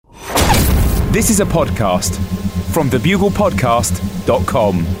This is a podcast from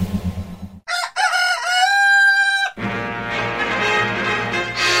thebuglepodcast.com.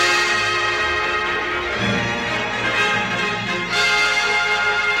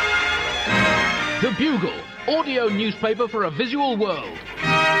 The Bugle, audio newspaper for a visual world.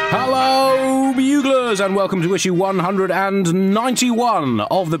 Hello, Buglers, and welcome to issue 191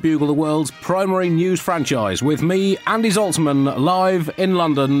 of The Bugle, the world's primary news franchise, with me, Andy Zaltzman, live in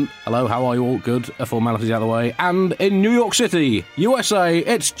London. Hello, how are you all? Good. Formalities out of the way. And in New York City, USA,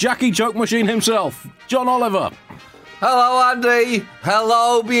 it's Jackie Joke Machine himself, John Oliver. Hello, Andy.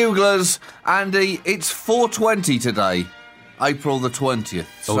 Hello, Buglers. Andy, it's 420 today, April the 20th.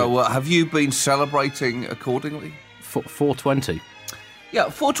 So have you been celebrating accordingly? 420? Yeah,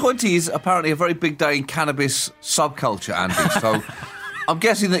 420 is apparently a very big day in cannabis subculture, Andy. So I'm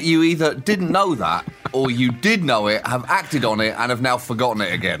guessing that you either didn't know that or you did know it, have acted on it, and have now forgotten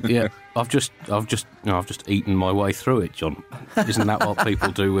it again. Yeah, I've just eaten my way through it, John. Isn't that what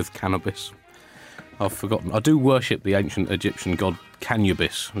people do with cannabis? I've forgotten. I do worship the ancient Egyptian god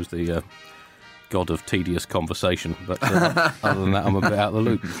Canubis, who's the god of tedious conversation. But other than that, I'm a bit out of the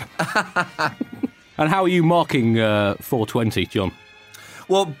loop. And how are you marking 420, John?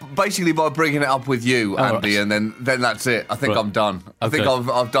 Well, basically by bringing it up with you, Andy, right. and then that's it. I think I'm done. I Okay. think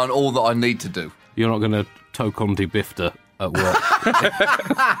I've done all that I need to do. You're not going to Tokondi Bifter at work.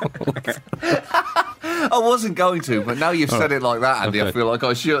 I wasn't going to, but now you've said it like that, Andy, Okay. I feel like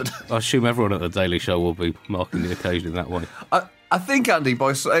I should. I assume everyone at The Daily Show will be marking the occasion in that way. I think, Andy,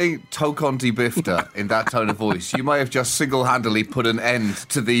 by saying Tokondi Bifter in that tone of voice, you may have just single-handedly put an end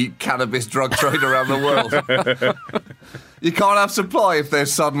to the cannabis drug trade around the world. You can't have supply if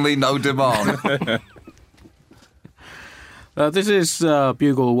there's suddenly no demand. This is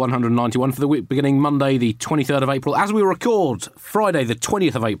Bugle 191 for the week beginning Monday, the 23rd of April. As we record, Friday, the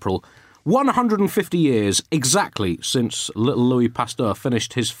 20th of April, 150 years exactly since little Louis Pasteur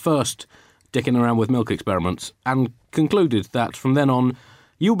finished his first dicking around with milk experiments and concluded that from then on,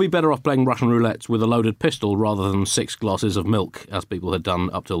 you'll be better off playing Russian roulette with a loaded pistol rather than 6 glasses of milk, as people had done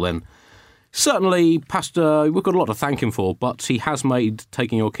up till then. Certainly, Pasteur, we've got a lot to thank him for, but he has made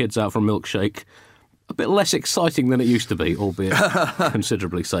taking your kids out for a milkshake a bit less exciting than it used to be, albeit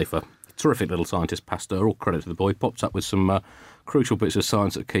considerably safer. Terrific little scientist, Pasteur. All credit to the boy. Pops up with some crucial bits of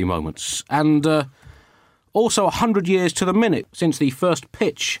science at key moments. And also 100 years to the minute since the first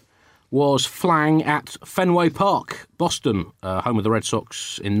pitch was flang at Fenway Park, Boston, home of the Red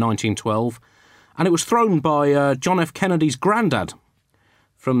Sox in 1912. And it was thrown by John F. Kennedy's granddad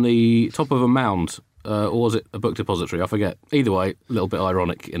from the top of a mound, or was it a book depository? I forget. Either way, a little bit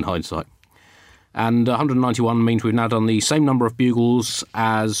ironic in hindsight. And 191 means we've now done the same number of bugles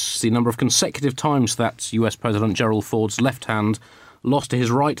as the number of consecutive times that US President Gerald Ford's left hand lost to his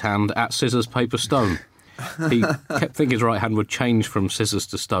right hand at scissors, paper, stone. He kept thinking his right hand would change from scissors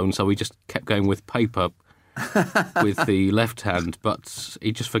to stone, so he just kept going with paper with the left hand, but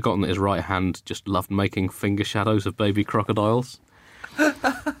he'd just forgotten that his right hand just loved making finger shadows of baby crocodiles.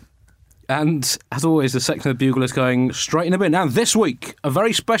 And, as always, the section of the Bugle is going straight in the bin. Now, this week, a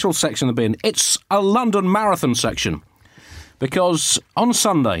very special section of the bin. It's a London Marathon section. Because on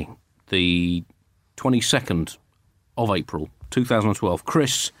Sunday, the 22nd of April, 2012,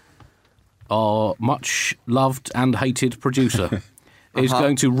 Chris, our much-loved and hated producer, is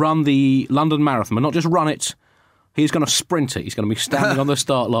going to run the London Marathon. But not just run it, he's going to sprint it. He's going to be standing on the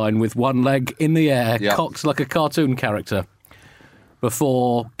start line with one leg in the air, cocked like a cartoon character,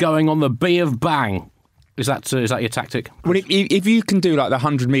 before going on the B of bang. Is that your tactic? Well, if you can do like the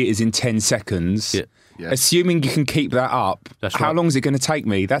 100 metres in 10 seconds, assuming you can keep that up, how long is it going to take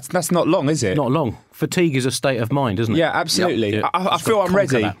me? That's not long, is it? Not long. Fatigue is a state of mind, isn't it? Yeah, absolutely. Yep. I feel I'm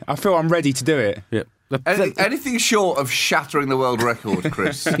ready. I feel I'm ready to do it. Yep. Anything short of shattering the world record,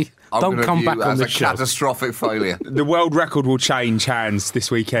 Chris, Don't come back on as this a show. catastrophic failure. The world record will change hands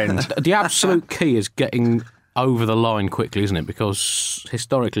this weekend. The absolute key is getting over the line quickly, isn't it? Because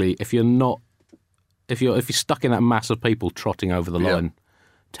historically, if you're stuck in that mass of people trotting over the line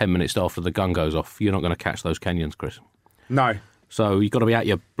 10 minutes after the gun goes off, you're not going to catch those Kenyans, Chris. No. So you've got to be out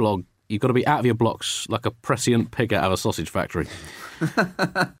your blog. You've got to be out of your blocks like a prescient pig out of a sausage factory.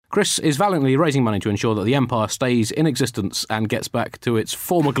 Chris is valiantly raising money to ensure that the empire stays in existence and gets back to its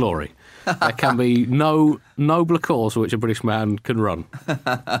former glory. There can be no nobler cause for which a British man can run.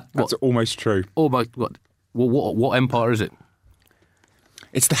 That's almost true. Almost. What empire is it?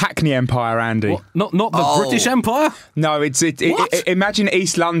 It's the Hackney Empire, Andy. What? Not the British Empire? No, imagine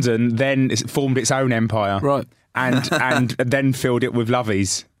East London then formed its own empire. Right. And then filled it with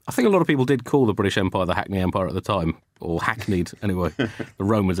lovies. I think a lot of people did call the British Empire the Hackney Empire at the time. or hackneyed, anyway. The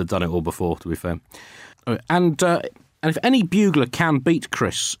Romans had done it all before, to be fair. And if any bugler can beat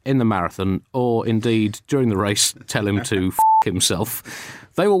Chris in the marathon, or indeed during the race tell him to f*** himself,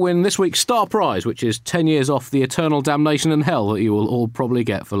 they will win this week's Star Prize, which is 10 years off the eternal damnation and hell that you will all probably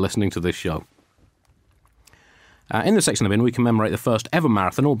get for listening to this show. In the section of In, we commemorate the first ever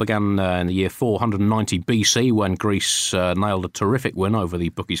marathon. All began in the year 490 BC when Greece nailed a terrific win over the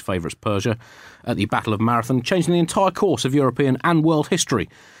bookies' favourites Persia at the Battle of Marathon, changing the entire course of European and world history.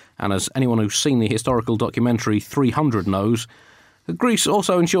 And as anyone who's seen the historical documentary 300 knows, Greece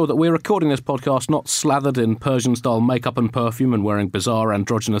also ensured that we're recording this podcast not slathered in Persian-style makeup and perfume and wearing bizarre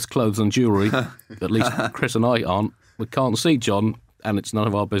androgynous clothes and jewellery. At least Chris and I aren't. We can't see John, and it's none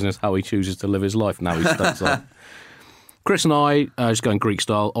of our business how he chooses to live his life now he's stateside. Chris and I are just going Greek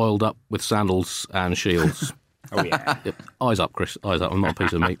style, oiled up with sandals and shields. Oh, yeah. Eyes up, Chris. Eyes up. I'm not a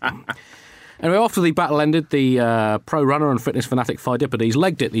piece of meat. Anyway, after the battle ended, the pro runner and fitness fanatic Pheidippides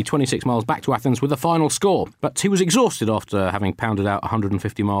legged it the 26 miles back to Athens with a final score. But he was exhausted after having pounded out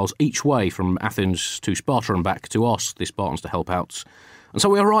 150 miles each way from Athens to Sparta and back to ask the Spartans to help out. And so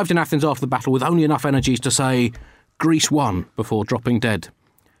we arrived in Athens after the battle with only enough energies to say, Greece won, before dropping dead.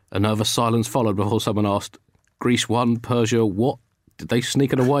 A nervous silence followed before someone asked, Greece won, Persia, what? Did they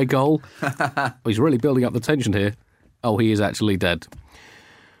sneak an away goal? He's really building up the tension here. Oh, he is actually dead.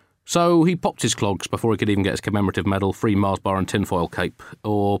 So he popped his clogs before he could even get his commemorative medal, free Mars bar and tinfoil cape,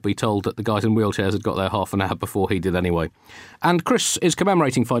 or be told that the guys in wheelchairs had got there half an hour before he did anyway. And Chris is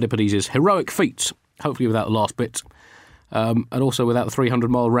commemorating Pheidippides' heroic feat, hopefully without the last bit, and also without the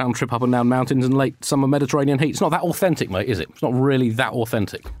 300-mile round trip up and down mountains in late summer Mediterranean heat. It's not that authentic, mate, is it? It's not really that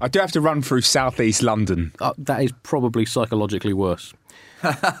authentic. I do have to run through southeast London. That is probably psychologically worse.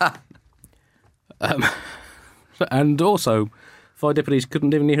 And also, Pheidippides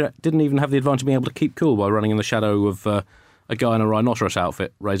didn't even have the advantage of being able to keep cool by running in the shadow of a guy in a rhinoceros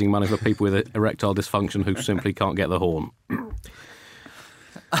outfit, raising money for people with erectile dysfunction who simply can't get the horn.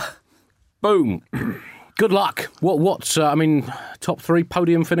 Boom. Good luck. What's top 3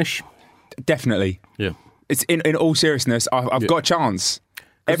 podium finish? Definitely. Yeah. It's in all seriousness, I've got a chance.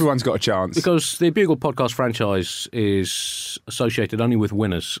 Everyone's got a chance. Because the Bugle podcast franchise is associated only with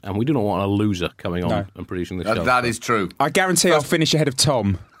winners, and we do not want a loser coming on and producing this show. That is true. I guarantee I'll finish ahead of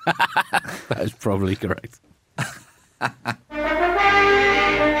Tom. That is probably correct.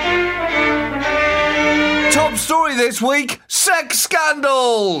 Top story this week, sex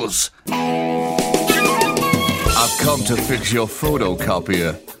scandals! I've come to fix your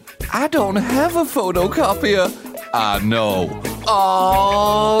photocopier. I don't have a photocopier. I know.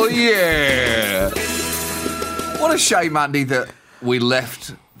 Oh, yeah. What a shame, Andy, that we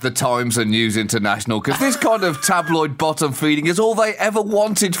left the Times and News International, because this kind of tabloid bottom feeding is all they ever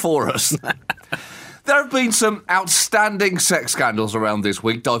wanted for us. There have been some outstanding sex scandals around this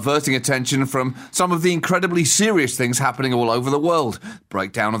week, diverting attention from some of the incredibly serious things happening all over the world.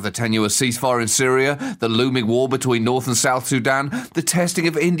 Breakdown of the tenuous ceasefire in Syria, the looming war between North and South Sudan, the testing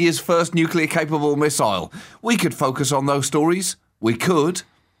of India's first nuclear-capable missile. We could focus on those stories. We could.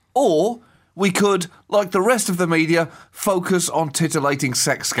 Or we could, like the rest of the media, focus on titillating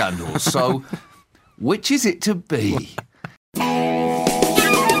sex scandals. So, which is it to be?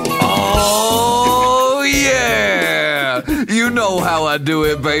 Oh, yeah! You know how I do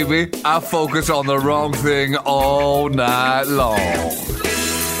it, baby. I focus on the wrong thing all night long.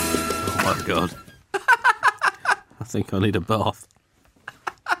 Oh, my God. I think I need a bath.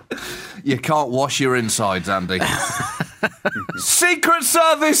 You can't wash your insides, Andy. Secret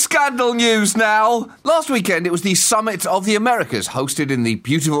Service scandal news now. Last weekend, it was the Summit of the Americas, hosted in the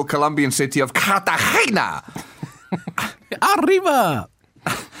beautiful Colombian city of Cartagena. Arriba!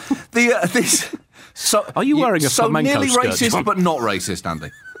 Are you wearing a flamenco nearly skirt, racist, John? but not racist,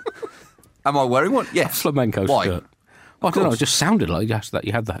 Andy. Am I wearing one? Yes. Flamenco Why? skirt. Well, I don't know. It just sounded like that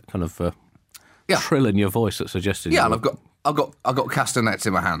you had that kind of trill in your voice that suggested. Yeah, and I've got castanets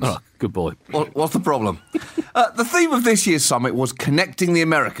in my hands. Oh, good boy. What's the problem? The theme of this year's summit was connecting the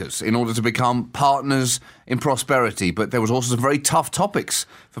Americas in order to become partners in prosperity, but there was also some very tough topics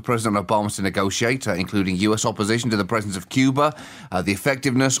for President Obama to negotiate, including US opposition to the presence of Cuba, the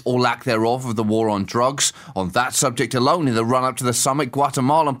effectiveness or lack thereof of the war on drugs. On that subject alone, in the run-up to the summit,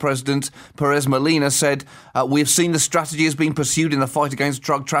 Guatemalan President Perez Molina said, "We have seen the strategy has been pursued in the fight against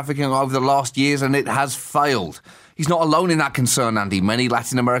drug trafficking over the last years, and it has failed." He's not alone in that concern, Andy. Many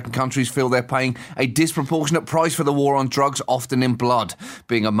Latin American countries feel they're paying a disproportionate price for the war on drugs, often in blood.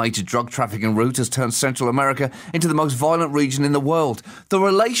 Being a major drug trafficking route has turned Central America into the most violent region in the world. The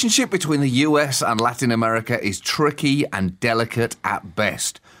relationship between the US and Latin America is tricky and delicate at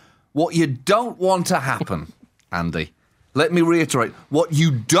best. What you don't want to happen Andy. Let me reiterate, what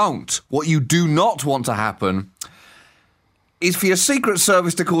you do not want to happen is for your Secret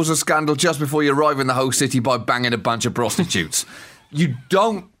Service to cause a scandal just before you arrive in the host city by banging a bunch of prostitutes. You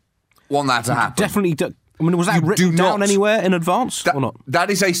don't want that to happen. Definitely don't. I mean, was that written down anywhere in advance or not?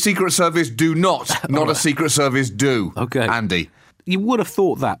 That is a Secret Service do not a Secret Service do, okay. Andy. You would have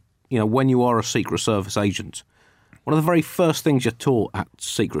thought that, when you are a Secret Service agent, one of the very first things you're taught at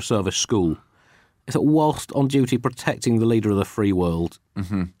Secret Service school is that whilst on duty protecting the leader of the free world,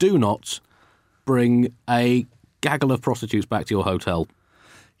 do not bring a gaggle of prostitutes back to your hotel.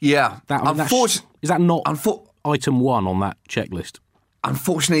 Yeah. Is that not item 1 on that checklist?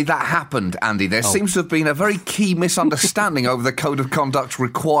 Unfortunately, that happened, Andy. There seems to have been a very key misunderstanding over the code of conduct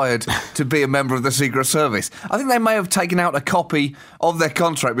required to be a member of the Secret Service. I think they may have taken out a copy of their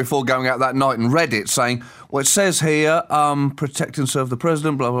contract before going out that night and read it, saying, well, it says here, protect and serve the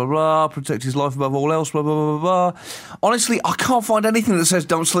president, blah, blah, blah, protect his life above all else, blah, blah, blah, blah, blah. Honestly, I can't find anything that says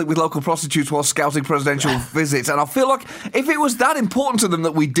don't sleep with local prostitutes while scouting presidential visits, and I feel like if it was that important to them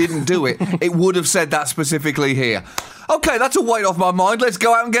that we didn't do it, it would have said that specifically here. OK, that's a weight off my mind. Let's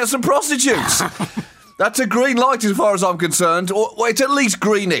go out and get some prostitutes. That's a green light as far as I'm concerned. Or it's at least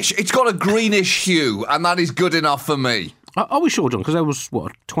greenish. It's got a greenish hue, and that is good enough for me. Are we sure, John? Because there was,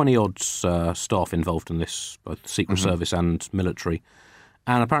 20-odd staff involved in this, both Secret Service and military,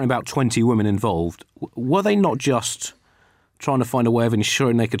 and apparently about 20 women involved. Were they not just trying to find a way of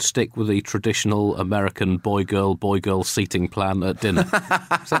ensuring they could stick with the traditional American boy-girl seating plan at dinner?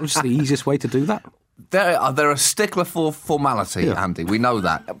 Is that just the easiest way to do that? They're a stickler for formality, yeah. Andy. We know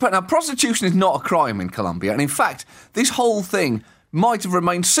that. But now, prostitution is not a crime in Colombia. And in fact, this whole thing might have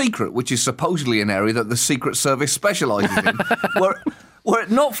remained secret, which is supposedly an area that the Secret Service specialises in. Were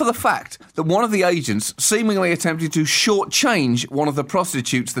it not for the fact that one of the agents seemingly attempted to shortchange one of the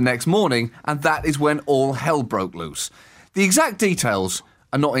prostitutes the next morning, and that is when all hell broke loose. The exact details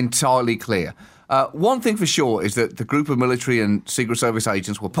are not entirely clear. One thing for sure is that the group of military and Secret Service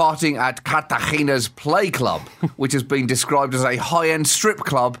agents were partying at Cartagena's Play Club, which has been described as a high-end strip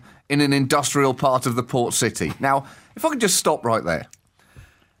club in an industrial part of the port city. Now, if I could just stop right there.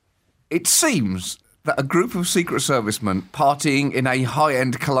 It seems that a group of Secret Servicemen partying in a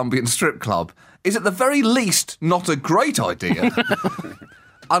high-end Colombian strip club is at the very least not a great idea.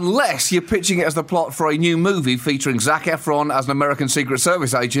 Unless you're pitching it as the plot for a new movie featuring Zac Efron as an American Secret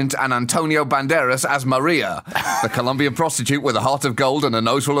Service agent and Antonio Banderas as Maria, the Colombian prostitute with a heart of gold and a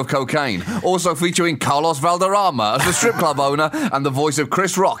nose full of cocaine. Also featuring Carlos Valderrama as the strip club owner and the voice of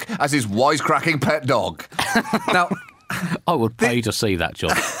Chris Rock as his wisecracking pet dog. Now, I would pay to see that,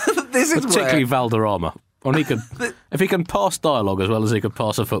 John. This is particularly Valderrama. Well, if he can pass dialogue as well as he can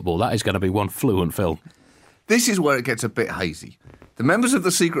pass a football, that is going to be one fluent film. This is where it gets a bit hazy. The members of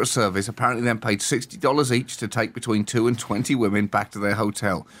the Secret Service apparently then paid $60 each to take between 2 and 20 women back to their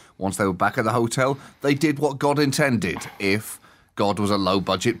hotel. Once they were back at the hotel, they did what God intended, if God was a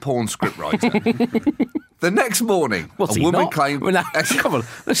low-budget porn scriptwriter. The next morning, a woman claimed... Come on,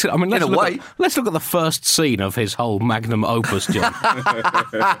 let's look at the first scene of his whole magnum opus, John.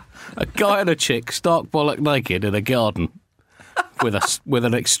 A guy and a chick stark bollock naked in a garden with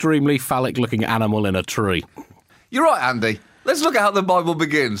an extremely phallic-looking animal in a tree. You're right, Andy. Let's look at how the Bible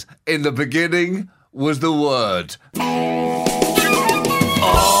begins. In the beginning was the Word.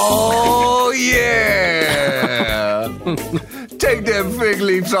 Oh, yeah! Take them fig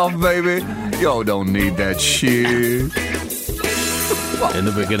leaves off, baby. Y'all don't need that shit. In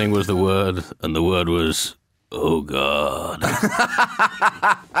the beginning was the Word, and the Word was, oh, God.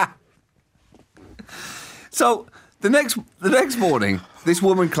 So, the next morning... This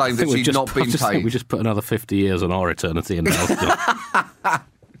woman claimed that she'd not been paid. I think we just put another 50 years on our eternity in the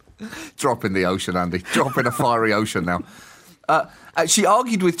Drop in the ocean, Andy. Drop in a fiery ocean now. She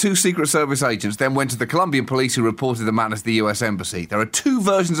argued with 2 Secret Service agents, then went to the Colombian police who reported the matter to the US Embassy. There are 2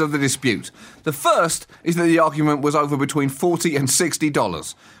 versions of the dispute. The first is that the argument was over between $40 and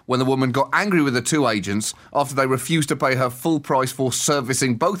 $60 when the woman got angry with the 2 agents after they refused to pay her full price for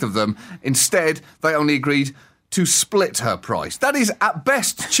servicing both of them. Instead, they only agreed to split her price. That is at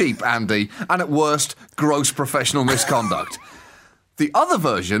best cheap, Andy, and at worst gross professional misconduct. The other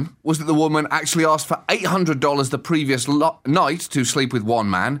version was that the woman actually asked for $800 the previous night to sleep with one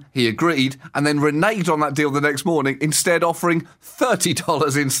man. He agreed, and then reneged on that deal the next morning, instead offering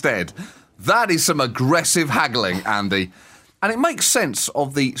 $30 instead. That is some aggressive haggling, Andy. And it makes sense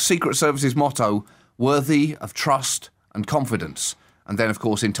of the Secret Service's motto, worthy of trust and confidence. And then, of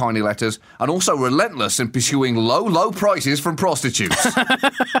course, in tiny letters, and also relentless in pursuing low prices from prostitutes.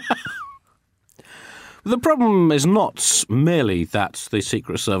 The problem is not merely that the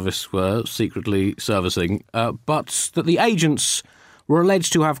Secret Service were secretly servicing, but that the agents were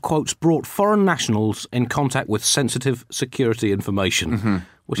alleged to have, quotes, brought foreign nationals in contact with sensitive security information,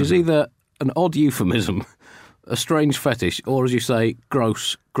 which is either an odd euphemism, a strange fetish, or, as you say,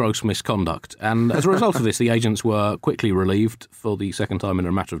 gross misconduct. And as a result of this, the agents were quickly relieved for the second time in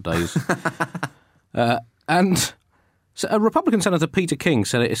a matter of days. And so a Republican Senator, Peter King,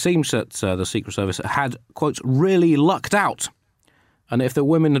 said it seems that the Secret Service had, quotes, really lucked out. And if the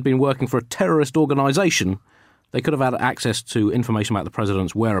women had been working for a terrorist organisation, they could have had access to information about the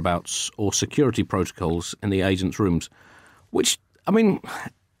president's whereabouts or security protocols in the agents' rooms. Which, I mean,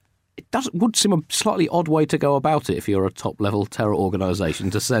 would seem a slightly odd way to go about it if you're a top-level terror organisation,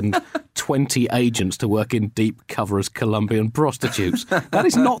 to send 20 agents to work in deep cover as Colombian prostitutes. That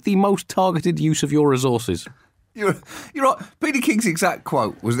is not the most targeted use of your resources. You're right. Peter King's exact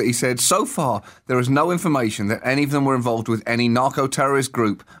quote was that he said, "So far, there is no information that any of them were involved with any narco-terrorist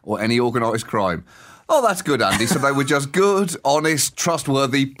group or any organised crime." Oh, that's good, Andy. So they were just good, honest,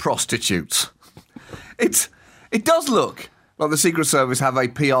 trustworthy prostitutes. It does look like the Secret Service have a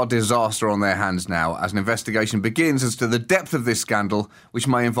PR disaster on their hands now as an investigation begins as to the depth of this scandal, which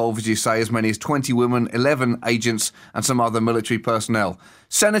may involve, as you say, as many as 20 women, 11 agents and some other military personnel.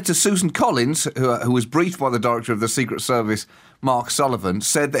 Senator Susan Collins, who was briefed by the Director of the Secret Service, Mark Sullivan,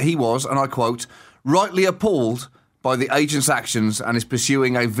 said that he was, and I quote, rightly appalled by the agent's actions and is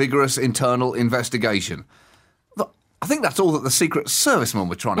pursuing a vigorous internal investigation. I think that's all that the Secret Servicemen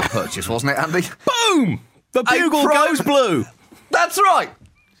were trying to purchase, wasn't it, Andy? Boom! The bugle goes blue. That's right.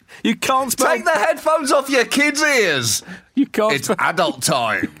 You can't spell... Take the headphones off your kids' ears. You can't. It's adult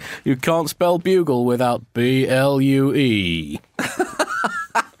time. You can't spell bugle without BLUE.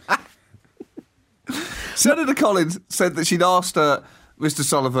 Senator Collins said that she'd asked Mr.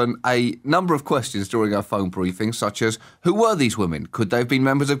 Sullivan a number of questions during our phone briefing, such as, who were these women? Could they have been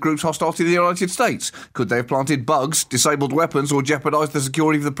members of groups hostile to the United States? Could they have planted bugs, disabled weapons, or jeopardised the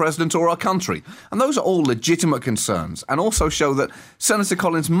security of the president or our country? And those are all legitimate concerns, and also show that Senator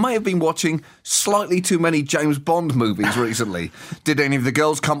Collins may have been watching slightly too many James Bond movies recently. Did any of the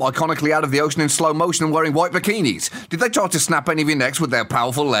girls come iconically out of the ocean in slow motion and wearing white bikinis? Did they try to snap any of your necks with their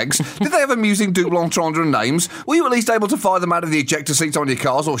powerful legs? Did they have amusing double entendre names? Were you at least able to fire them out of the ejector seat on your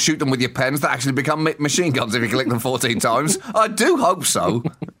cars or shoot them with your pens that actually become machine guns if you click them 14 times? I do hope so.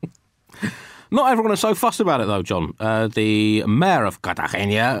 Not everyone is so fussed about it, though, John. The mayor of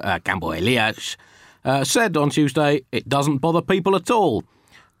Cartagena, Campo Elias, said on Tuesday it doesn't bother people at all.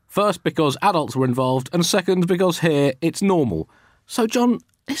 First, because adults were involved, and second, because here it's normal. So, John,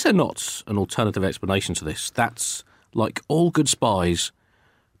 is there not an alternative explanation to this? That's, like all good spies,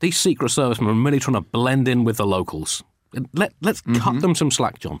 these Secret Servicemen are really trying to blend in with the locals. Let's cut them some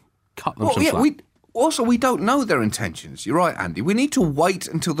slack, John. Cut them some slack. We don't know their intentions. You're right, Andy. We need to wait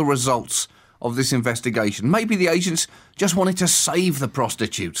until the results of this investigation. Maybe the agents just wanted to save the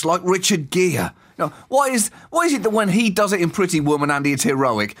prostitutes, like Richard Gere. You know, why is it that when he does it in Pretty Woman, Andy, it's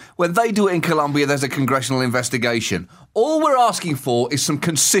heroic? When they do it in Colombia, there's a congressional investigation. All we're asking for is some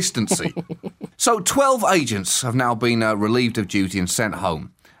consistency. So 12 agents have now been relieved of duty and sent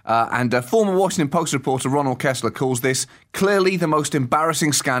home. And former Washington Post reporter Ronald Kessler calls this clearly the most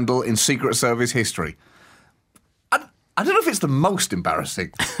embarrassing scandal in Secret Service history. I don't know if it's the most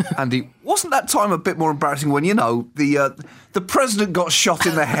embarrassing, Andy. Wasn't that time a bit more embarrassing when, you know, the president got shot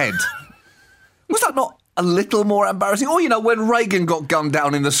in the head? Was that not a little more embarrassing? Or, you know, when Reagan got gunned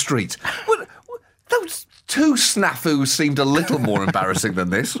down in the street? Those two snafus seemed a little more embarrassing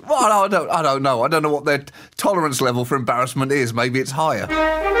than this. Well, I don't know. I don't know what their tolerance level for embarrassment is. Maybe it's higher.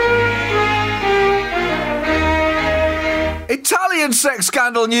 Italian sex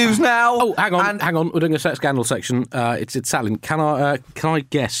scandal news now. Oh, hang on. We're doing a sex scandal section. It's Italian. Can I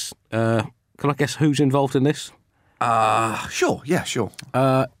guess? Can I guess who's involved in this? Sure. Yeah, sure.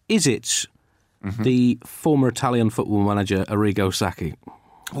 Is it the former Italian football manager Arrigo Sacchi?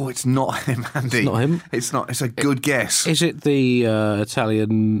 Oh, it's not him, Andy. It's not him? It's not. It's a good guess. Is it the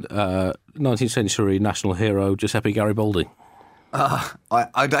Italian 19th century national hero Giuseppe Garibaldi?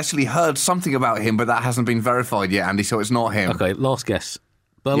 I'd actually heard something about him, but that hasn't been verified yet, Andy, so it's not him. Okay, last guess.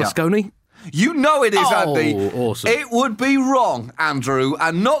 Berlusconi? Yeah. You know it is, Andy. Awesome. It would be wrong, Andrew,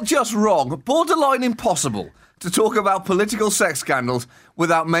 and not just wrong, borderline impossible to talk about political sex scandals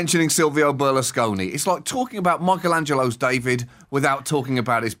without mentioning Silvio Berlusconi. It's like talking about Michelangelo's David without talking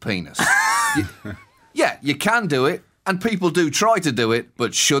about his penis. You can do it, and people do try to do it,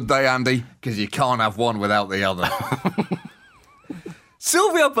 but should they, Andy? Because you can't have one without the other.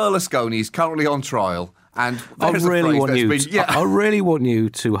 Silvio Berlusconi is currently on trial And I really want you. Been, I really want you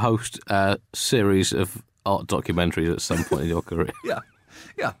to host a series of art documentaries at some point in your career.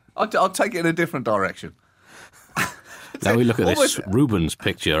 Yeah. I'll take it in a different direction. Now we look at this Rubens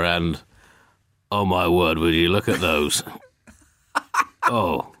picture and, oh my word, will you look at those?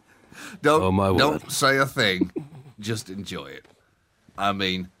 Oh my word. Don't say a thing. Just enjoy it. I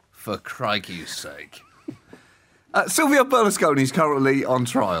mean, for crikey's sake. Silvio Berlusconi is currently on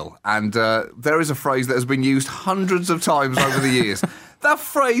trial, and there is a phrase that has been used hundreds of times over the years. That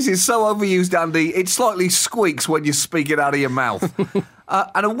phrase is so overused, Andy, it slightly squeaks when you speak it out of your mouth.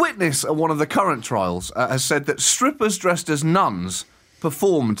 And a witness at one of the current trials has said that strippers dressed as nuns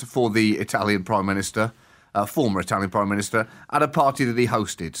performed for the Italian Prime Minister, former Italian Prime Minister, at a party that he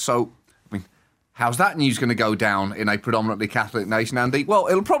hosted. So, I mean, how's that news going to go down in a predominantly Catholic nation, Andy? Well,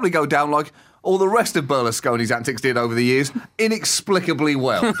 it'll probably go down like all the rest of Berlusconi's antics did over the years, inexplicably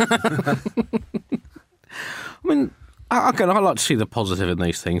well. I mean, I like to see the positive in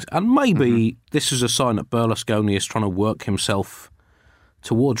these things, and maybe this is a sign that Berlusconi is trying to work himself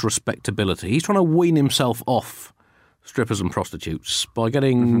towards respectability. He's trying to wean himself off strippers and prostitutes by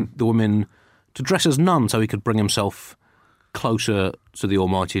getting the women to dress as nuns so he could bring himself closer to the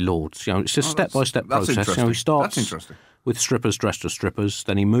Almighty Lord. You know, it's a step-by-step process. You know, he starts with strippers dressed as strippers,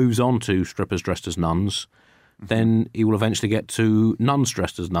 then he moves on to strippers dressed as nuns, then he will eventually get to nuns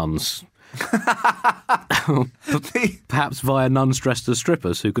dressed as nuns. Perhaps via nuns dressed as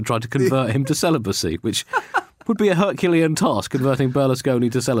strippers who could try to convert him to celibacy, which would be a Herculean task, converting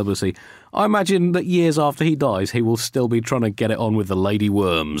Berlusconi to celibacy. I imagine that years after he dies, he will still be trying to get it on with the lady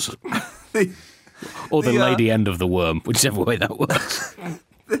worms. Or the lady end of the worm, whichever way that works.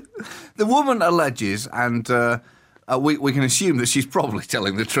 The woman alleges, and we can assume that she's probably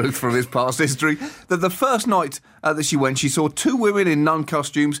telling the truth from his past history, that the first night that she went, she saw two women in nun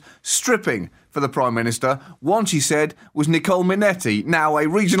costumes stripping for the Prime Minister. One, she said, was Nicole Minetti, now a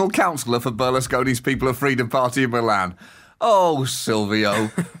regional councillor for Berlusconi's People of Freedom Party in Milan. Oh,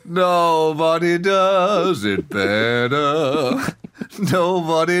 Silvio, nobody does it better.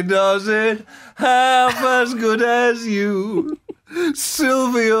 Nobody does it half as good as you.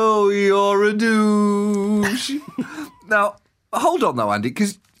 Silvio, you're a douche. Now, hold on though, Andy,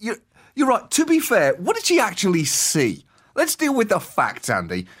 because you're right. To be fair, what did she actually see? Let's deal with the facts,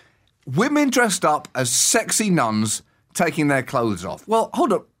 Andy. Women dressed up as sexy nuns taking their clothes off. Well,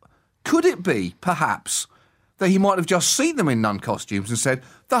 hold up. Could it be, perhaps, that he might have just seen them in nun costumes and said,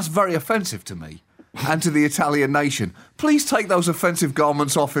 that's very offensive to me and to the Italian nation. Please take those offensive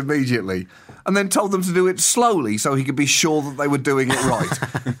garments off immediately. And then told them to do it slowly so he could be sure that they were doing it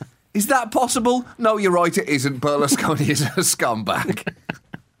right. Is that possible? No, you're right, it isn't. Berlusconi is a scumbag.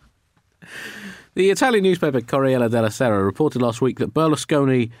 The Italian newspaper Corriere della Sera reported last week that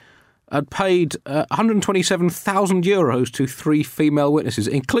Berlusconi had paid €127,000 to three female witnesses,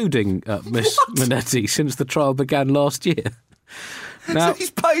 including Miss Minetti, since the trial began last year. Now, so he's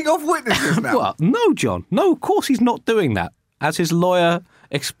paying off witnesses now? Well, no, John. No, of course he's not doing that. As his lawyer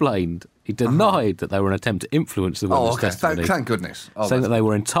explained, he denied that they were an attempt to influence the women's testimony. Thank goodness. Saying that they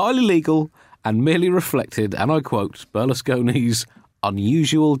were entirely legal and merely reflected, and I quote, Berlusconi's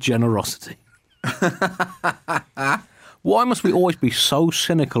unusual generosity. Why must we always be so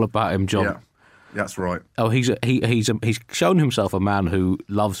cynical about him, John? Yeah, that's right. Oh, he's shown himself a man who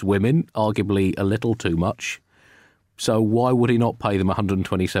loves women, arguably a little too much. So why would he not pay them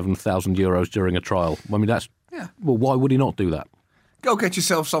 €127,000 during a trial? I mean, well, why would he not do that? Go get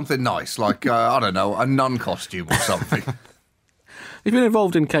yourself something nice, like, I don't know, a nun costume or something. He's been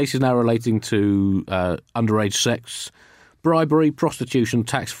involved in cases now relating to underage sex, bribery, prostitution,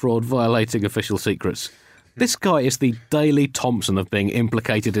 tax fraud, violating official secrets. This guy is the Daley Thompson of being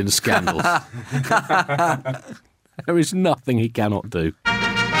implicated in scandals. There is nothing he cannot do.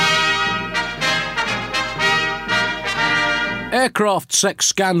 Aircraft sex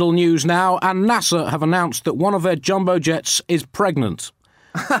scandal news now, and NASA have announced that one of their jumbo jets is pregnant.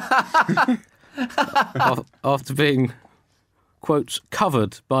 After being, quote,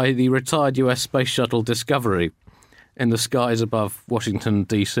 covered by the retired US Space Shuttle Discovery in the skies above Washington,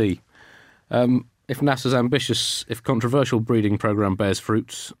 D.C. If NASA's ambitious, if controversial breeding program bears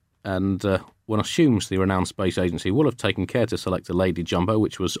fruits, and one assumes the renowned space agency will have taken care to select a lady jumbo,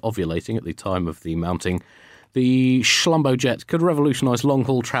 which was ovulating at the time of the mounting, the Schlumbo jet could revolutionise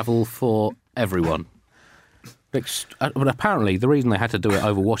long-haul travel for everyone. But apparently the reason they had to do it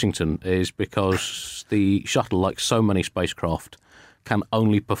over Washington is because the shuttle, like so many spacecraft, can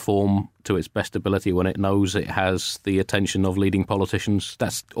only perform to its best ability when it knows it has the attention of leading politicians.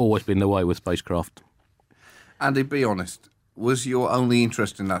 That's always been the way with spacecraft. Andy, be honest, was your only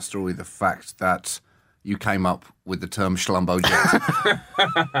interest in that story the fact that you came up with the term schlumbo jet.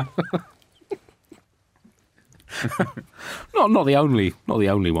 not the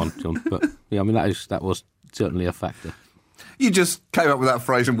only one, John. But yeah, I mean that was certainly a factor. You just came up with that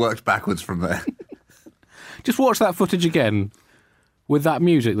phrase and worked backwards from there. Just watch that footage again with that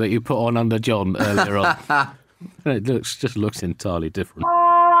music that you put on under John earlier on. It just looks entirely different.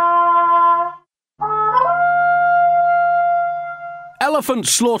 Elephant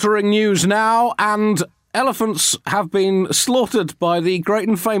slaughtering news now, and elephants have been slaughtered by the great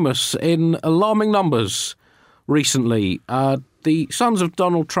and famous in alarming numbers recently. The sons of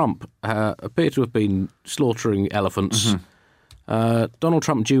Donald Trump appear to have been slaughtering elephants. Donald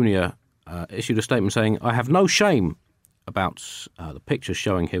Trump Jr. Issued a statement saying, "I have no shame about the pictures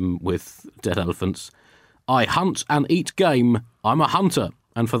showing him with dead elephants. I hunt and eat game. I'm a hunter,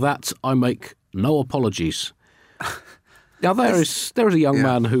 and for that I make no apologies." Now, there is a young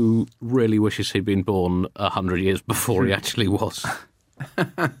man who really wishes he'd been born 100 years before he actually was.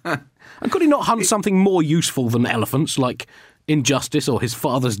 And could he not hunt something more useful than elephants, like injustice or his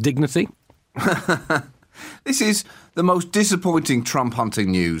father's dignity? This is the most disappointing Trump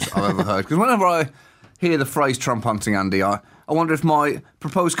hunting news I've ever heard. Because whenever I hear the phrase Trump hunting, Andy, I wonder if my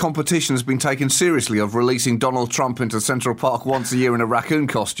proposed competition has been taken seriously of releasing Donald Trump into Central Park once a year in a raccoon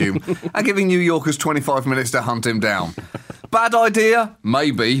costume and giving New Yorkers 25 minutes to hunt him down. Bad idea?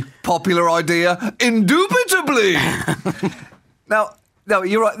 Maybe. Popular idea? Indubitably! Now,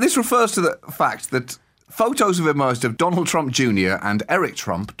 you're right. This refers to the fact that photos have emerged of Donald Trump Jr. and Eric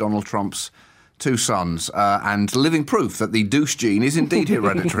Trump, Donald Trump's two sons, and living proof that the douche gene is indeed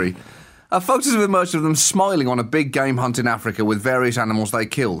hereditary. Photos have emerged of them smiling on a big game hunt in Africa with various animals they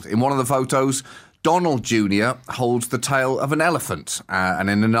killed. In one of the photos, Donald Jr. holds the tail of an elephant, and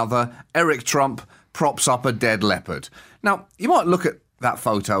in another, Eric Trump props up a dead leopard. Now, you might look at that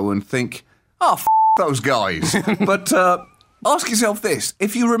photo and think, those guys. But ask yourself this.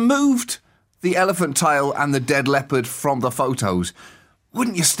 If you removed the elephant tail and the dead leopard from the photos,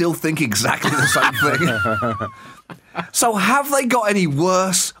 wouldn't you still think exactly the same thing? So have they got any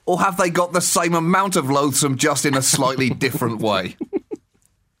worse, or have they got the same amount of loathsome, just in a slightly different way?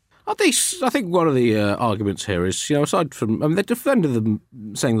 I think one of the arguments here is, aside from, they defended them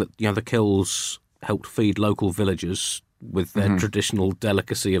saying that, the kills helped feed local villagers with their traditional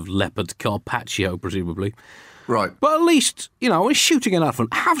delicacy of leopard carpaccio, presumably. Right. But at least, shooting an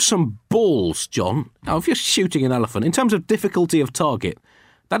elephant, have some balls, John. Now, if you're shooting an elephant, in terms of difficulty of target,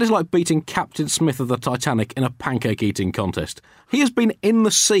 that is like beating Captain Smith of the Titanic in a pancake-eating contest. He has been in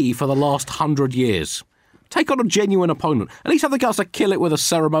the sea for the last 100 years. Take on a genuine opponent. At least have the guts to kill it with a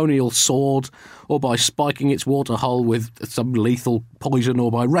ceremonial sword, or by spiking its water hull with some lethal poison,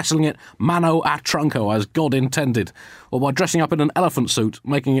 or by wrestling it mano a trunco as God intended, or by dressing up in an elephant suit,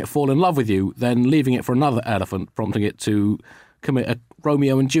 making it fall in love with you, then leaving it for another elephant, prompting it to commit a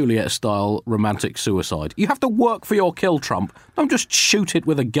Romeo and Juliet-style romantic suicide. You have to work for your kill, Trump. Don't just shoot it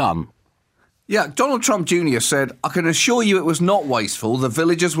with a gun. Yeah, Donald Trump Jr. said, "I can assure you it was not wasteful. The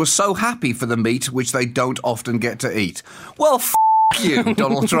villagers were so happy for the meat, which they don't often get to eat." Well, you,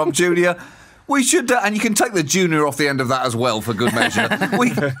 Donald Trump Jr. We should, and you can take the junior off the end of that as well, for good measure.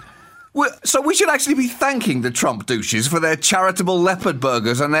 So we should actually be thanking the Trump douches for their charitable leopard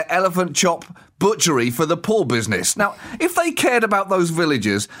burgers and their elephant chop butchery for the poor business. Now, if they cared about those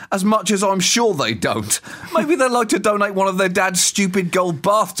villagers as much as I'm sure they don't, maybe they'd like to donate one of their dad's stupid gold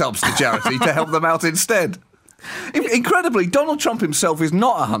bathtubs to charity to help them out instead. Incredibly, Donald Trump himself is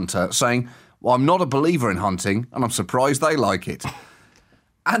not a hunter, saying, "Well, I'm not a believer in hunting, and I'm surprised they like it."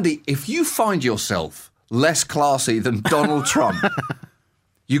 Andy, if you find yourself less classy than Donald Trump,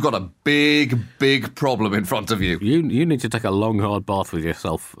 you've got a big, big problem in front of you. You need to take a long, hard bath with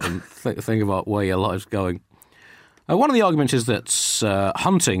yourself and think about where your life's going. One of the arguments is that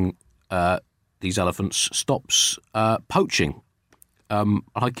hunting these elephants stops poaching.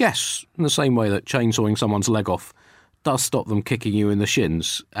 I guess in the same way that chainsawing someone's leg off does stop them kicking you in the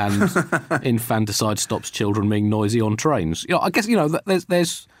shins, and infanticide stops children being noisy on trains. I guess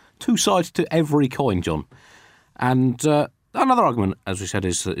there's two sides to every coin, John. And another argument, as we said,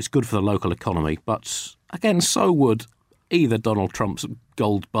 is that it's good for the local economy. But again, so would either Donald Trump's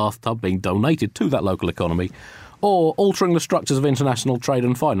gold bathtub being donated to that local economy, or altering the structures of international trade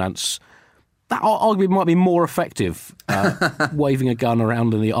and finance. That argument might be more effective waving a gun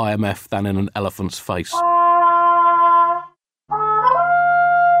around in the IMF than in an elephant's face.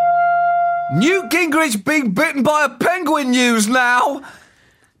 Newt Gingrich being bitten by a penguin news now.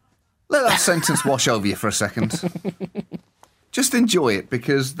 Let that sentence wash over you for a second. Just enjoy it,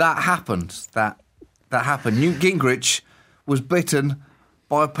 because that happened. That happened. Newt Gingrich was bitten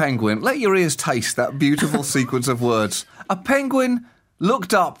by a penguin. Let your ears taste that beautiful sequence of words. A penguin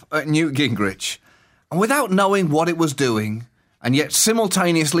looked up at Newt Gingrich, and without knowing what it was doing, and yet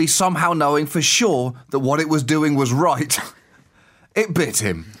simultaneously somehow knowing for sure that what it was doing was right, it bit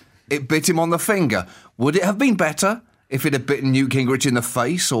him. It bit him on the finger. Would it have been better if it had bitten Newt Gingrich in the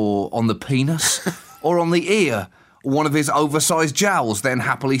face, or on the penis, or on the ear, or one of his oversized jowls, then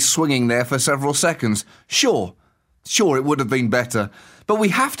happily swinging there for several seconds? Sure, it would have been better. But we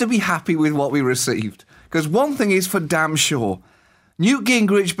have to be happy with what we received. Because one thing is for damn sure, Newt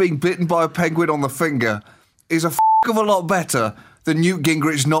Gingrich being bitten by a penguin on the finger is a of a lot better than Newt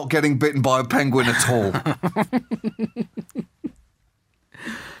Gingrich not getting bitten by a penguin at all.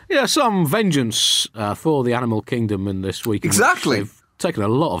 Yeah, some vengeance for the animal kingdom in this week. Exactly. They've taken a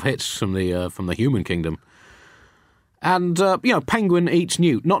lot of hits from the human kingdom. And, penguin eats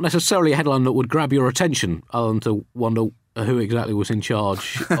Newt. Not necessarily a headline that would grab your attention, other than to wonder who exactly was in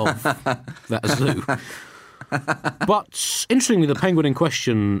charge of that zoo. But, interestingly, the penguin in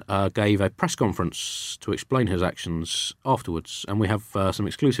question gave a press conference to explain his actions afterwards, and we have some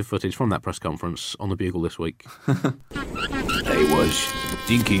exclusive footage from that press conference on the Bugle this week. I was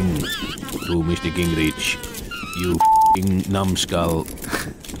thinking to Mr. Gingrich, you f***ing numbskull,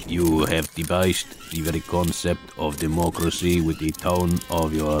 you have devised the very concept of democracy with the tone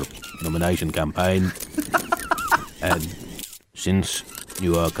of your nomination campaign, and since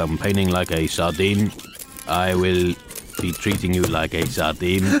you are campaigning like a sardine, I will be treating you like a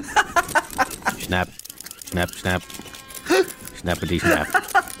sardine. Snap, snap, snap, snappity snap.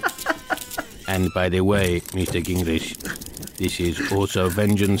 And by the way, Mr. Gingrich, this is also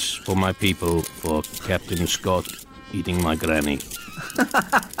vengeance for my people for Captain Scott eating my granny.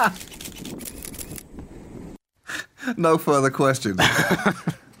 No further questions.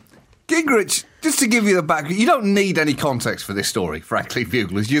 Gingrich, just to give you the background, you don't need any context for this story, frankly,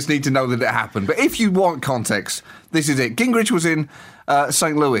 Buglers. You just need to know that it happened. But if you want context, this is it. Gingrich was in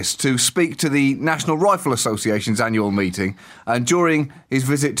St. Louis to speak to the National Rifle Association's annual meeting, and during his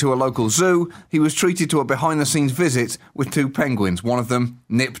visit to a local zoo, he was treated to a behind-the-scenes visit with two penguins. One of them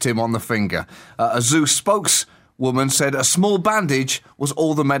nipped him on the finger. A zoo spokeswoman said a small bandage was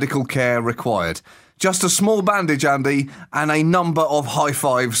all the medical care required. Just a small bandage, Andy, and a number of high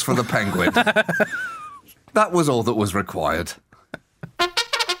fives for the penguin. That was all that was required.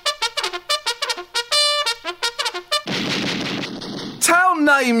 Town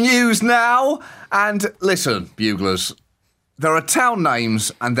name news now. And listen, Buglers, there are town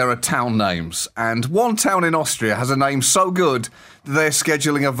names and there are town names. And one town in Austria has a name so good that they're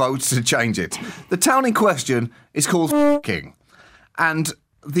scheduling a vote to change it. The town in question is called F***ing. And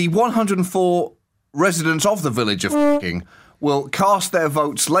the 104 residents of the village of F***ing will cast their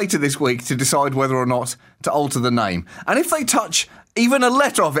votes later this week to decide whether or not to alter the name. And if they touch even a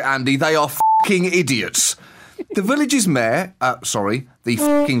letter of it, Andy, they are f***ing idiots. The village's mayor, the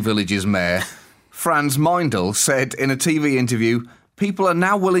f***ing village's mayor, Franz Meindl, said in a TV interview, people are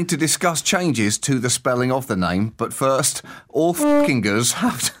now willing to discuss changes to the spelling of the name, but first, all f***ingers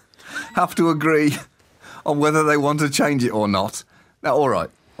have to agree on whether they want to change it or not. Now, all right.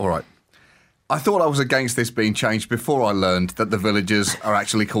 I thought I was against this being changed before I learned that the villagers are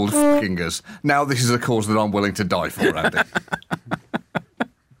actually called f***ingers. Now this is a cause that I'm willing to die for, Andy.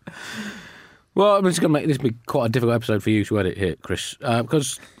 Well, I'm just going to make this be quite a difficult episode for you to edit here, Chris,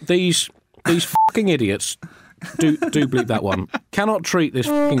 because these f***ing idiots do bleep that one. Cannot treat this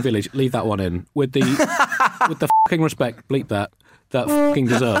f***ing village, leave that one in. With the f***ing respect, bleep that f***ing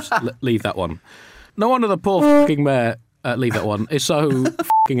deserves, leave that one. No wonder the poor f***ing mayor, leave that one, is so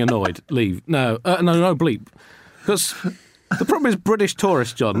f***ing annoyed. Leave. No, bleep. Because the problem is British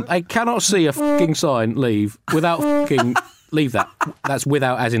tourists, John, they cannot see a f***ing sign, leave, without f***ing... Leave that. That's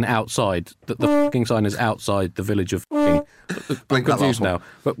without, as in outside. The f***ing sign is outside the village of f***ing. I'm confused now.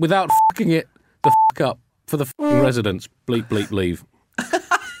 But without f***ing it the f*** up for the f***ing residents, bleep, bleep, leave.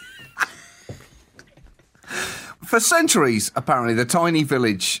 For centuries, apparently, the tiny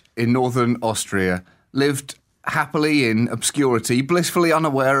village in northern Austria lived happily in obscurity, blissfully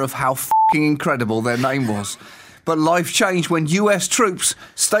unaware of how f***ing incredible their name was. But life changed when US troops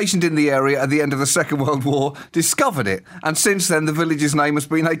stationed in the area at the end of the Second World War discovered it. And since then, the village's name has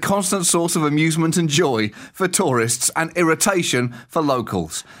been a constant source of amusement and joy for tourists and irritation for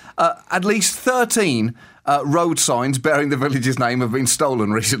locals. At least 13 road signs bearing the village's name have been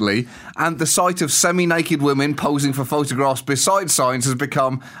stolen recently, and the sight of semi-naked women posing for photographs beside signs has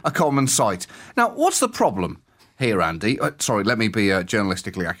become a common sight. Now, what's the problem here, Andy? Sorry, let me be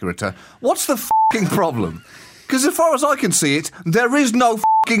journalistically accurate. What's the f***ing problem? Because as far as I can see it, there is no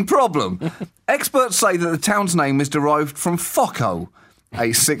f***ing problem. Experts say that the town's name is derived from Focko,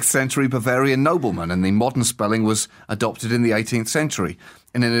 a 6th century Bavarian nobleman, and the modern spelling was adopted in the 18th century.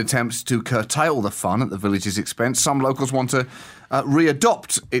 In an attempt to curtail the fun at the village's expense, some locals want to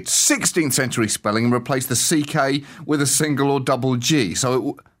readopt its 16th century spelling and replace the CK with a single or double G.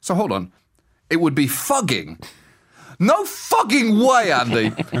 So hold on. It would be fugging. No fucking way,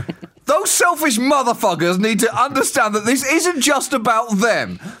 Andy. Those selfish motherfuckers need to understand that this isn't just about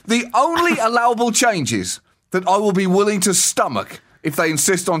them. The only allowable changes that I will be willing to stomach if they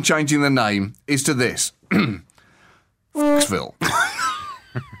insist on changing the name is to this. Foxville.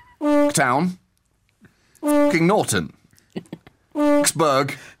 Town. King Norton.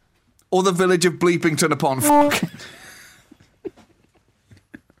 Foxburg. Or the village of Bleepington upon Fuck.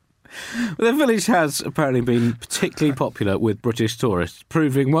 The village has apparently been particularly popular with British tourists,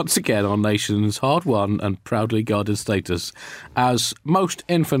 proving once again our nation's hard-won and proudly guarded status as most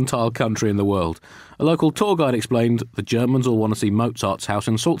infantile country in the world. A local tour guide explained the Germans all want to see Mozart's house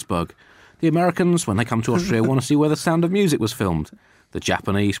in Salzburg. The Americans, when they come to Austria, want to see where The Sound of Music was filmed. The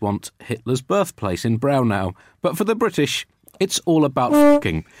Japanese want Hitler's birthplace in Braunau. But for the British, it's all about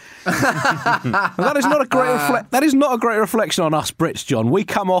fucking. That is not a great reflection on us Brits, John. We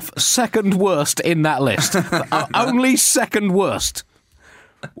come off second worst in that list. Only second worst.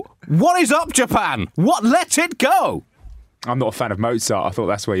 What is up, Japan? What? Let it go. I'm not a fan of Mozart. I thought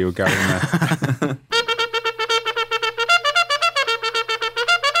that's where you were going there.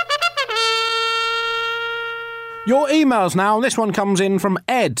 Your emails now. This one comes in from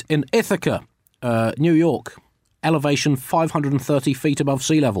Ed in Ithaca, New York. Elevation 530 feet above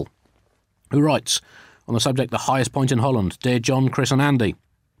sea level. Who writes, on the subject, the highest point in Holland. Dear John, Chris and Andy.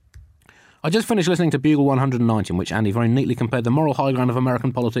 I just finished listening to Bugle 190, in which Andy very neatly compared the moral high ground of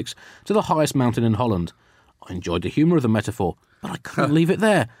American politics to the highest mountain in Holland. I enjoyed the humour of the metaphor, but I couldn't leave it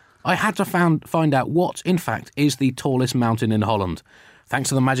there. I had to find out what, in fact, is the tallest mountain in Holland. Thanks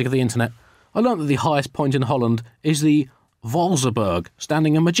to the magic of the internet, I learnt that the highest point in Holland is the Valseberg,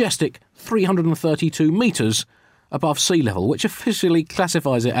 standing a majestic 332 metres above sea level, which officially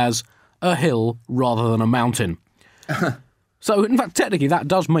classifies it as a hill rather than a mountain. So, in fact, technically, that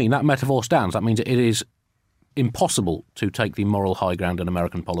does mean that metaphor stands. That means it is impossible to take the moral high ground in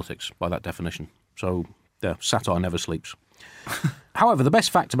American politics by that definition. So, yeah, satire never sleeps. However, the best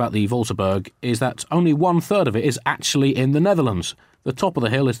fact about the Valseberg is that only 1/3 of it is actually in the Netherlands. The top of the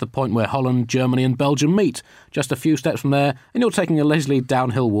hill is the point where Holland, Germany and Belgium meet. Just a few steps from there, and you're taking a leisurely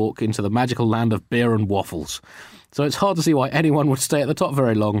downhill walk into the magical land of beer and waffles. So it's hard to see why anyone would stay at the top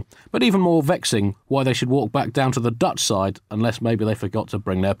very long, but even more vexing, why they should walk back down to the Dutch side unless maybe they forgot to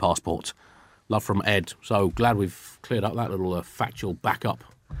bring their passport. Love from Ed. So glad we've cleared up that little factual backup.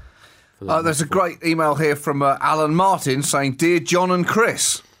 There's a great email here from Alan Martin saying, Dear John and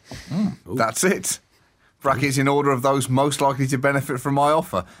Chris. That's it. Brackets in order of those most likely to benefit from my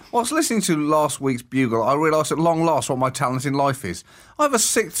offer. Whilst listening to last week's Bugle, I realised at long last what my talent in life is. I have a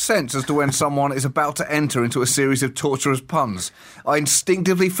sixth sense as to when someone is about to enter into a series of torturous puns. I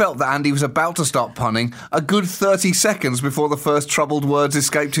instinctively felt that Andy was about to start punning a good 30 seconds before the first troubled words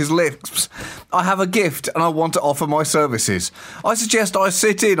escaped his lips. I have a gift and I want to offer my services. I suggest I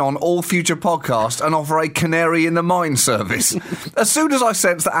sit in on all future podcasts and offer a canary in the mine service. As soon as I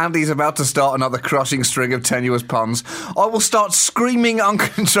sense that Andy's about to start another crushing string of tenuous puns, I will start screaming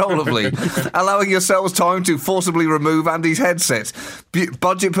uncontrollably, allowing yourselves time to forcibly remove Andy's headset.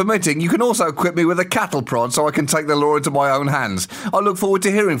 Budget permitting, you can also equip me with a cattle prod so I can take the law into my own hands. I look forward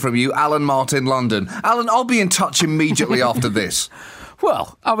to hearing from you, Alan Martin, London. Alan, I'll be in touch immediately after this.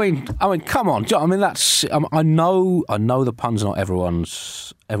 Well, I mean, come on, John. I mean, that's. I know the puns are not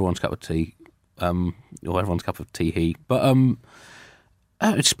everyone's cup of tea, or everyone's cup of tea. But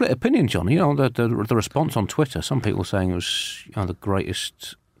it's split opinion, John. You know, the response on Twitter. Some people saying it was the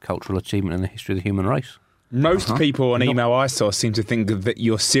greatest cultural achievement in the history of the human race. Most people on email I saw seem to think that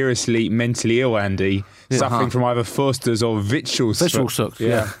you're seriously mentally ill, Andy, suffering from either Foster's or Vitchell sucks.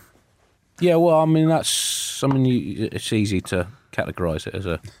 Yeah. Yeah. Well, I mean, it's easy to categorise it as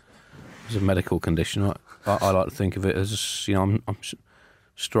a medical condition. I like to think of it as I'm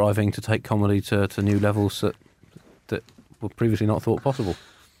striving to take comedy to new levels that were previously not thought possible.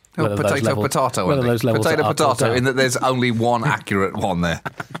 Potato, in that there's only one accurate one there.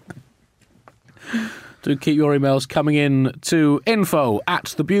 Do keep your emails coming in to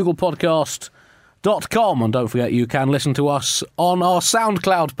info@thebuglepodcast.com, and don't forget you can listen to us on our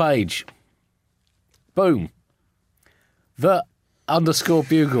SoundCloud page. Boom. The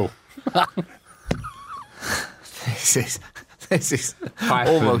 _Bugle. This This is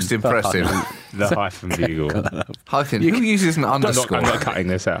almost impressive. The hyphen Bugle. Hyphen. Who uses an underscore? I'm not cutting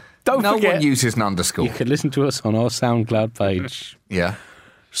this out. Don't no forget, one uses an underscore. you can listen to us on our SoundCloud page. Yeah.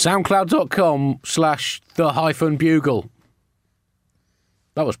 soundcloud.com/the-bugle.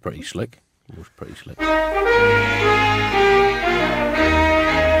 That was pretty slick.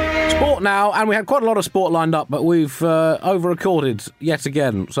 Sport now, and we had quite a lot of sport lined up, but we've over-recorded yet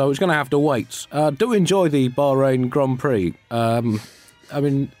again, so it's going to have to wait. Do enjoy the Bahrain Grand Prix. I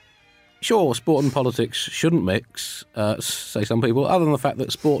mean, sure, sport and politics shouldn't mix, say some people, other than the fact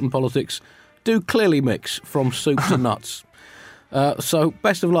that sport and politics do clearly mix from soup to nuts. So,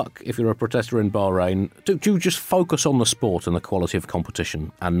 best of luck if you're a protester in Bahrain. Do just focus on the sport and the quality of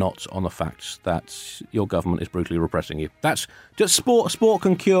competition and not on the fact that your government is brutally repressing you. That's just sport. Sport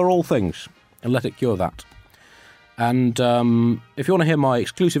can cure all things, and let it cure that. And if you want to hear my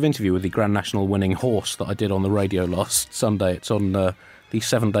exclusive interview with the Grand National winning horse that I did on the radio last Sunday, it's on the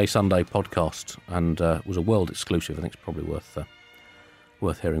 7 Day Sunday podcast, and was a world exclusive. I think it's probably worth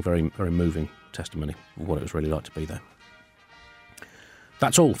hearing. Very, very moving testimony of what it was really like to be there.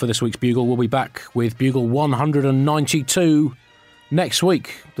 That's all for this week's Bugle. We'll be back with Bugle 192 next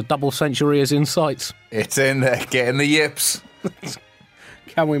week. The double century is in sight. It's in there. Getting the yips.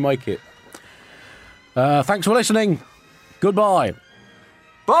 Can we make it? Thanks for listening. Goodbye.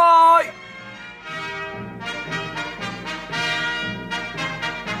 Bye!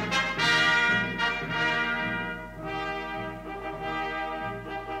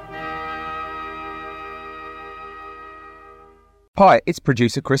 Hi, it's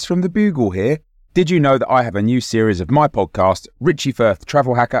producer Chris from The Bugle here. Did you know that I have a new series of my podcast, Richie Firth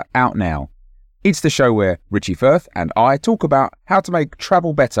Travel Hacker, out now? It's the show where Richie Firth and I talk about how to make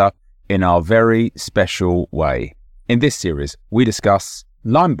travel better in our very special way. In this series, we discuss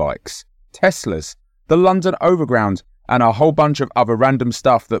Lime bikes, Teslas, the London Overground, and a whole bunch of other random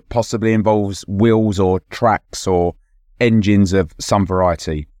stuff that possibly involves wheels or tracks or engines of some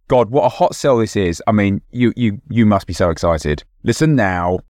variety. God, what a hot sell this is. I mean, you must be so excited. Listen now.